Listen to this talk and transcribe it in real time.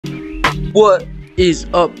What is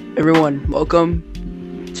up, everyone? Welcome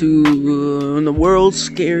to the world's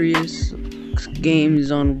scariest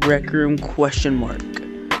games on Rec Room ?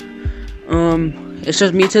 It's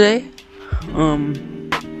just me today.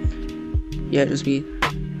 Yeah, just me.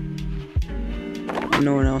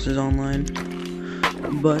 No one else is online.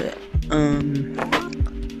 But I'm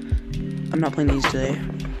not playing these today.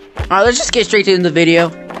 Alright, let's just get straight to the video.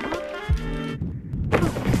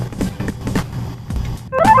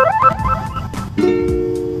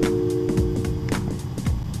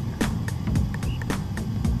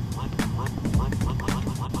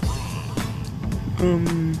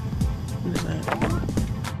 What is that?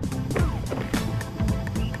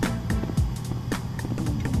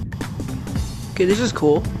 Okay, this is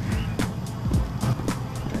cool.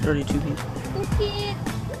 32 people.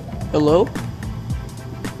 Hello?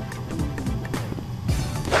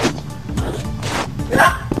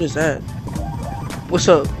 What is that? What's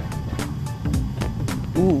up?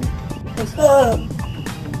 Ooh. What's up?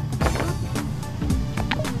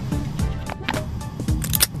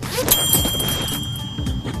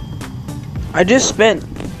 I just spent.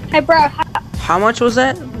 Hey, bro. How much was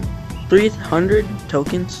that? 300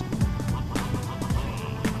 tokens?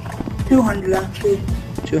 200 actually.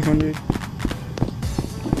 200.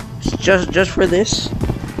 Just for this?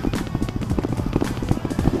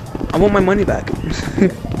 I want my money back.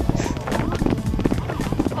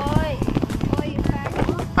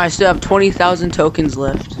 I still have 20,000 tokens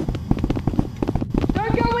left.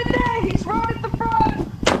 Don't go in there. He's right at the front.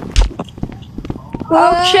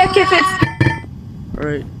 I'll check if it's.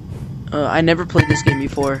 Alright. I never played this game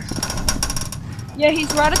before. Yeah,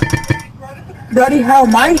 he's right at the. Bloody hell,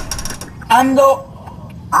 Mike. I'm the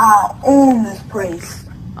own this place.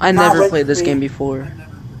 I never played this game before.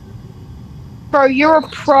 Bro, you're a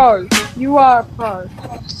pro. You are a pro.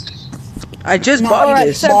 I just bought Alright,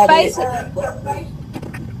 this. so basically.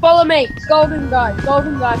 Follow me. Golden guy,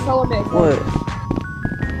 follow me.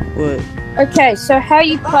 What? Okay, so how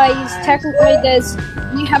you play is technically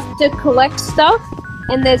you have to collect stuff,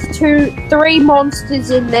 and there's 3 monsters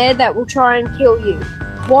in there that will try and kill you.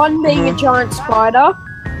 One being a giant spider,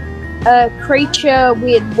 a creature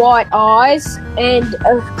with white eyes, and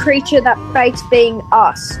a creature that fakes being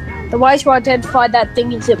us. The way to identify that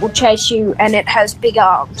thing is it will chase you, and it has big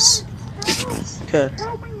arms. Okay.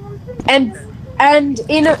 And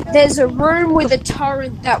there's a room with a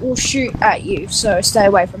turret that will shoot at you, so stay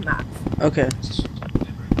away from that. Okay.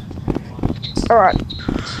 Alright.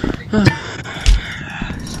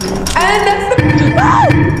 And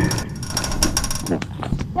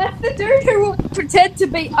that's the dude who will pretend to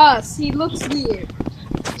be us. He looks weird.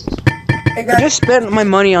 I just spent my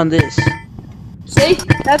money on this. See?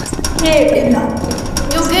 That's him.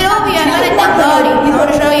 Yo, get over here, I got a dead body. I want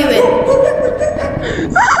to show you it.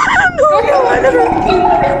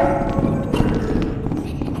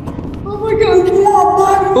 Oh my god.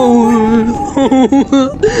 Oh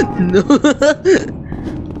no.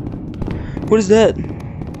 What is that?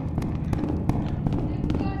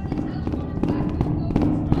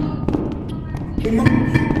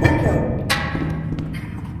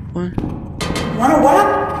 What? Wanna what?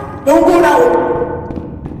 Don't go that way.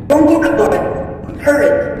 Don't go that way. Hurry.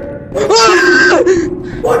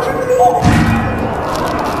 Watch your floor.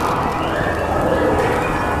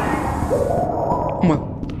 Oh my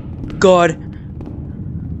god.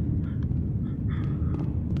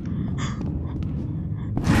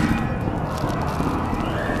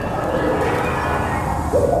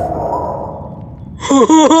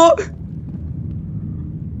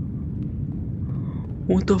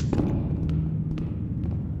 What the f-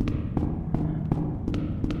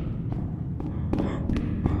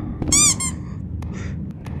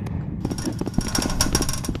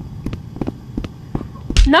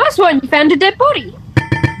 Nice one, you found a dead body.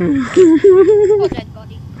 Dead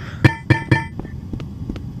body.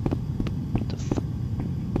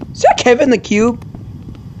 Is that Kevin the Cube?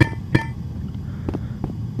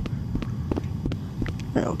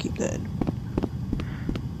 I'll keep that.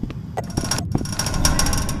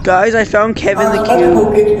 Guys, I found Kevin the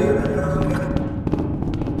Cube.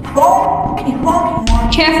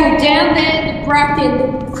 Careful, down there, the bracket, the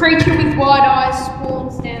creature with white eyes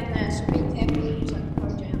spawns down there, so be careful you don't go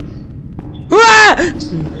down. Ah!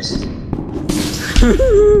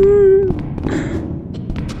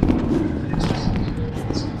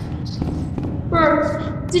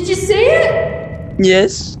 Bro, did you see it?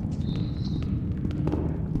 Yes.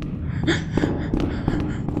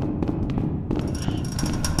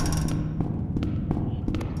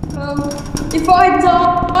 If I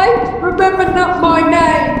die, remember not my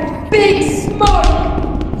name. Big Smoke.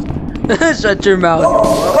 Shut your mouth. Go!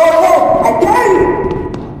 I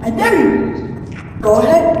I dare you. Go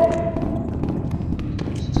ahead.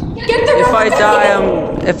 Get the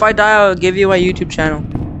If I die, I'll give you my YouTube channel.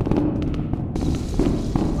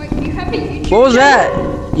 Wait, you have a YouTube What was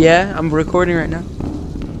channel? that? Yeah, I'm recording right now.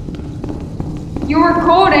 You're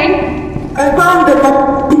recording? I found the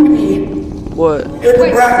movie. What? It's Wait,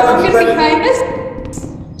 so black I'm one's gonna be ready. famous?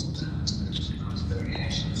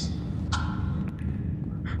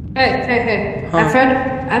 Hey. Huh. Friend?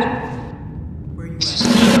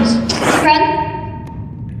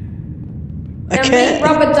 I can't.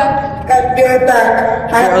 Rubber duck. Guys, get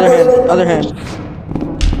back. Other hand.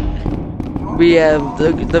 We have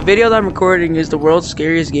the video that I'm recording is the world's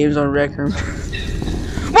scariest games on Rec Room.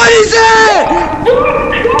 What is that?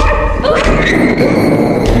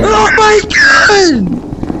 Oh my god!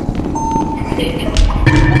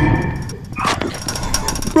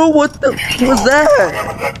 Bro, what the was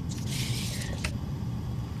that?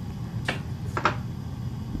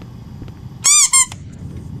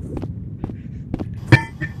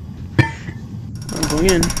 I'm going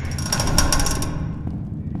in.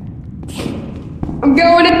 I'm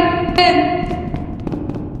going in.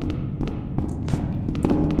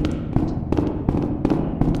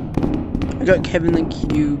 I got Kevin the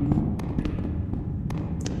Cube.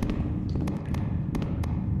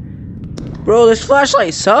 Bro, this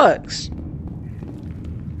flashlight sucks.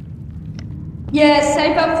 Yeah,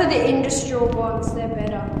 save up for the industrial ones, they're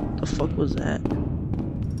better. The fuck was that?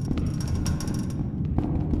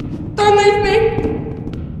 Don't leave me!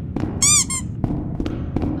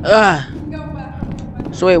 Ah. Go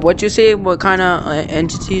back. So wait, what'd you say? What kind of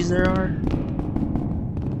entities there are?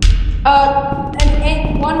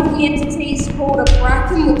 One of the entities is called a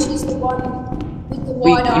bracken, which is the one with the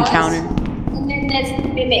We wide eyes. encountered. And then there's the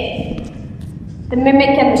mimic. The mimic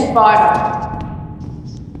and the spider.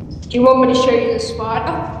 Do you want me to show you the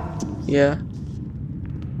spider? Yeah.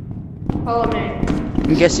 Follow me.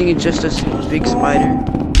 I'm guessing it's just a big spider.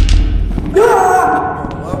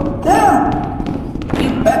 Damn.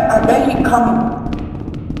 I bet he coming.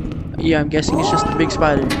 Yeah, I'm guessing it's just a big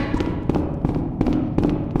spider.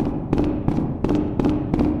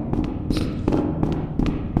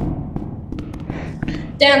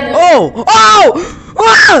 Down there. Oh! Oh!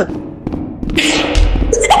 Ah!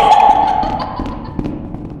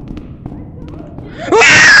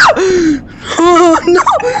 Oh no!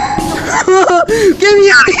 Get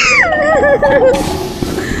me out of here!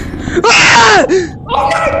 Ah!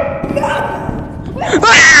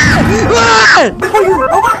 Ah!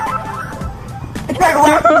 It's like a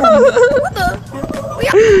rock. What the? What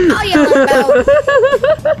y'all yelling about?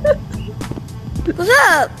 What's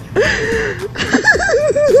up?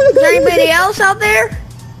 Is there anybody else out there?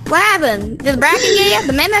 What happened? Did the bracken get you?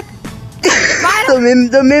 The mimic?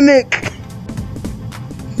 The mimic.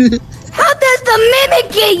 How does the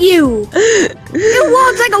mimic get you? It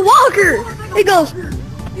walks like a walker. It goes.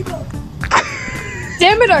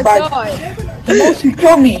 Damn it, I died. The most you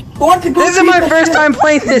kill me. Who wants to go This is see my the first shit? time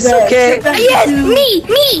playing this, Yeah, okay? shit that Yes, you do.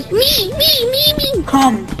 me.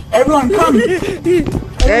 Come. Everyone come.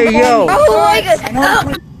 There you go. Oh my god. I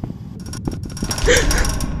know.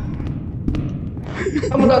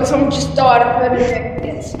 Oh my god, someone just died. I'm gonna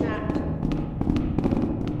get snapped.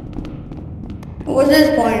 What's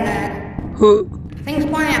this pointing at? Who? I think it's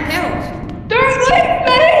pointing at pills. Don't leave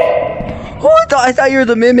me! Oh, I thought you were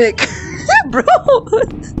the mimic. Bro.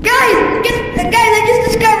 Guys, I just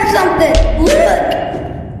discovered something. Look.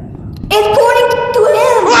 It's pointing to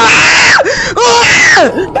him. Ah! Ah!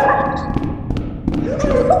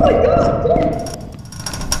 Oh my god!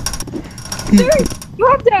 Dude,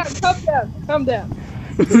 calm down.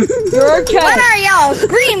 You're okay. What are y'all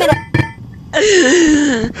screaming?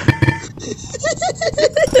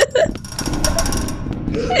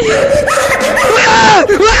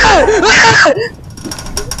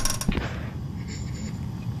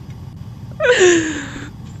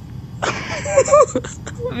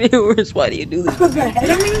 Viewers, why do you do this? Put your head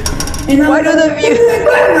on me. And Why do the viewers?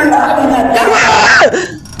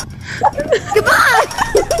 Goodbye.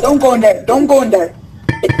 Don't go in there. Don't go in there.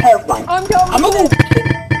 It's terrifying. I'm going.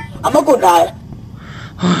 I'm gonna go die.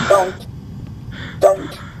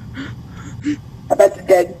 Don't. I bet you're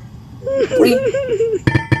dead. Please.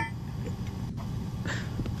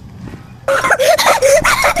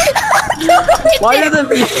 Why do the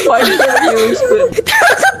viewers quit?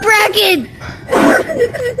 There's a bracken.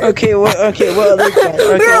 Okay, what other guy?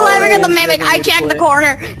 Okay, We were laughing at the what mimic. other I games checked the play?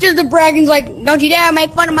 corner. Just the bracken's like, don't you dare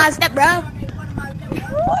make fun of my step, bro.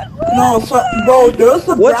 No, so, bro, there's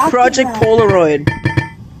a What's bracket Project now. Polaroid?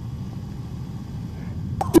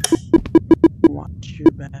 Watch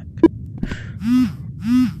your back.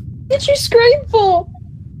 Did you scream for?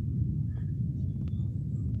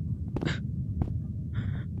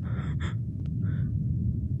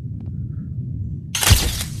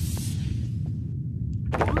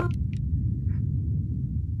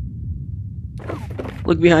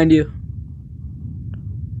 Look behind you.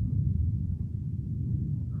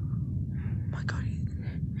 Oh my god.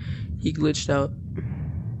 He glitched out.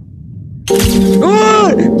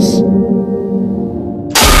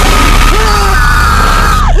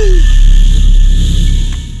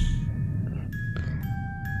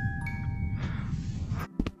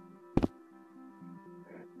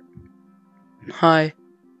 Hi.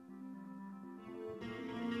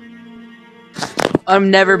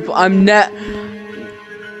 I'm gonna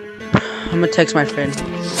text my friend.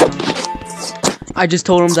 I just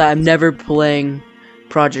told him that I'm never playing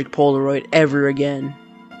Project Polaroid ever again.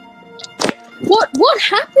 What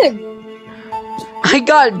happened? I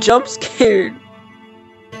got jump scared.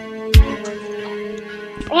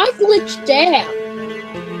 I glitched out.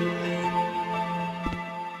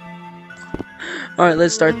 Alright,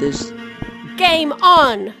 let's start this. Game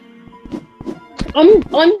on. I'm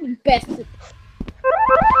best.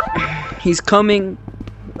 He's coming.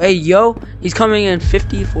 Hey, yo. He's coming in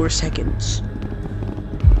 54 seconds.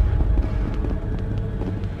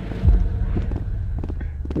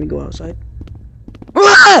 Let me go outside.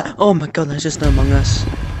 Ah! Oh my god, that's just Among Us.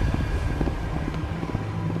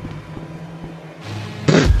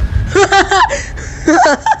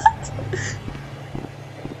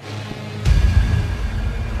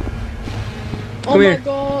 Oh here. my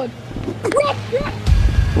god.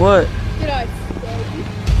 What? Did I scare you?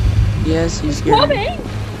 Yes, he's scared. Coming!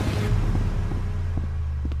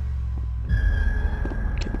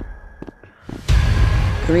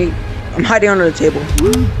 Come here. I'm hiding under the table.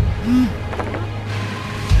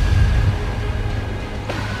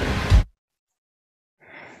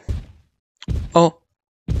 Oh.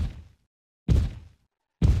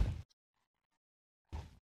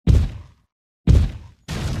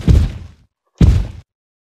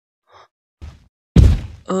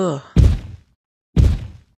 Ugh.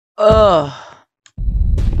 Ugh.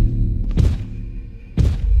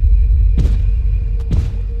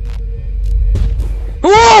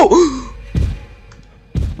 Whoa!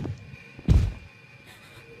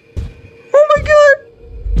 Oh my god!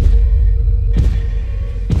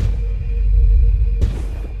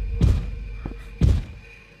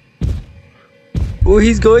 Oh,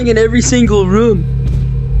 he's going in every single room.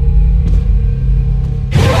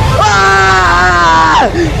 Ah!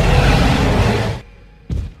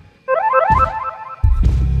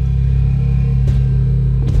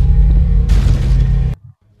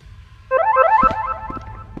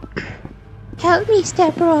 Help me,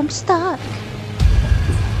 Stepper, I'm stuck.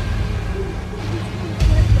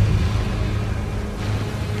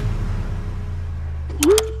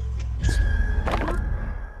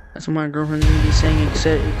 That's what my girlfriend's gonna be saying,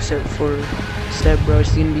 except for Step Bro.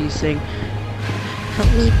 She's gonna be saying,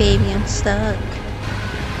 Help me, baby, I'm stuck.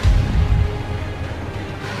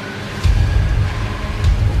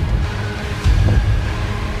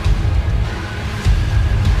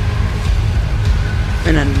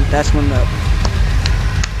 and then that's when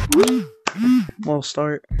we'll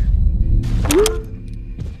start.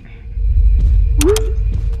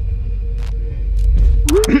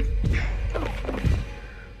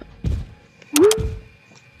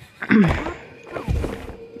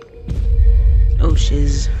 Oh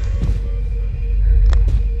shiz.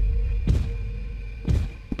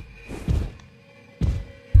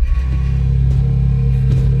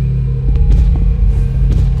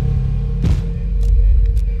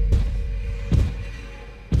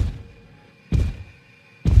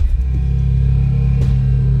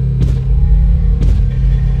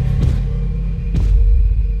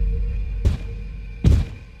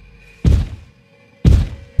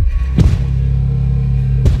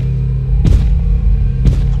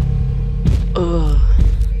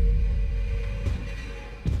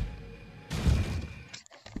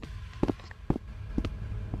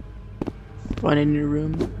 Find a new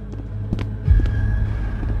room.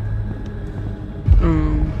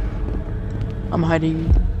 I'm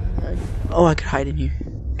hiding. Oh, I could hide in here.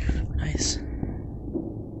 Nice.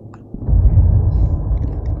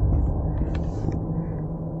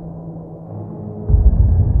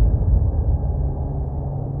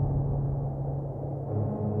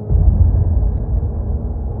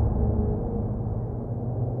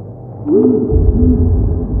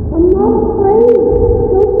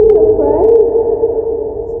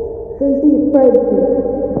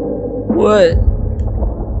 What?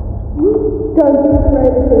 Don't be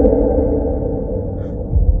afraid, kid.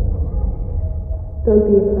 Don't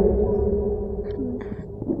be afraid.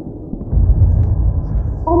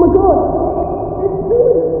 Oh my god! There's two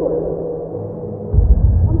in this one.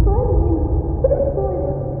 I'm hiding in the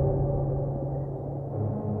toilet.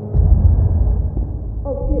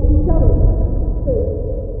 Oh shit, he's coming.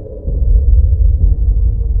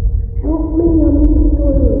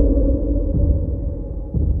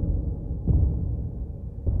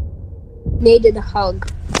 needed a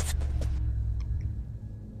hug.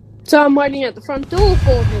 So I'm waiting at the front door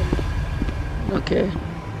for him. Okay.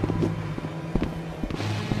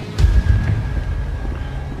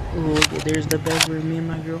 Oh, okay, there's the bed where me and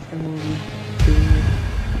my girlfriend will be doing it.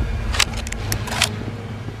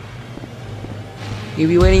 You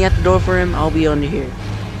be waiting at the door for him, I'll be under here.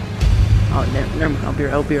 Oh, never mind,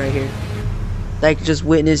 I'll be right here. Like, just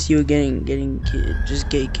witness you getting just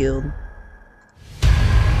get killed.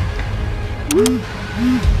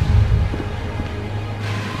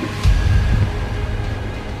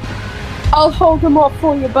 I'll hold him off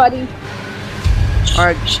for you, buddy.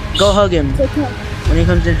 Alright, go hug him. It's okay. When he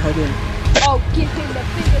comes in, hug him. I'll give him the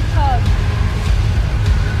biggest hug.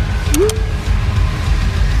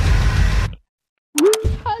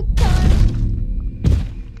 Hug time.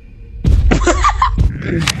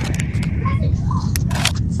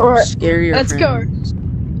 Alright, Scary. let's go.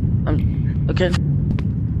 Okay.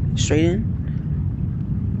 Straight in.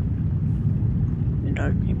 In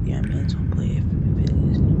dark, maybe I meant to play if it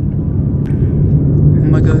is. Oh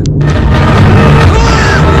my god.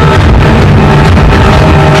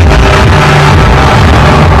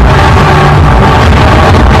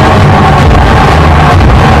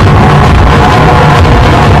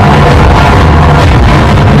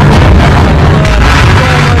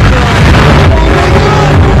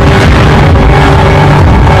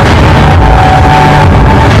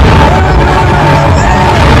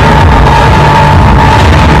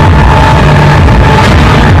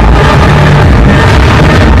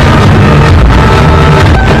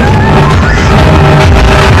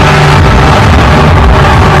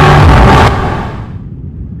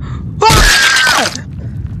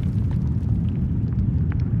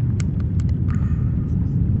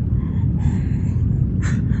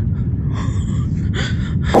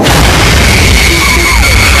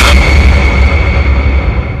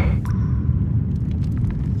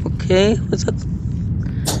 Okay, was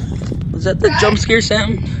that the jump scare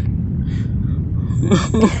sound?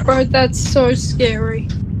 Bro, that's so scary.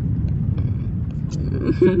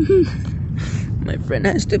 My friend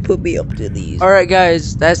has to put me up to these. Alright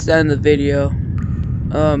guys, that's the end of the video.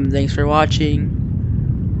 Thanks for watching.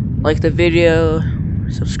 Like the video,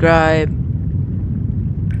 subscribe.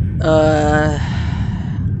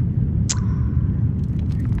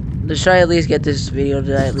 Let's try at least get this video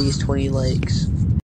to at least 20 likes.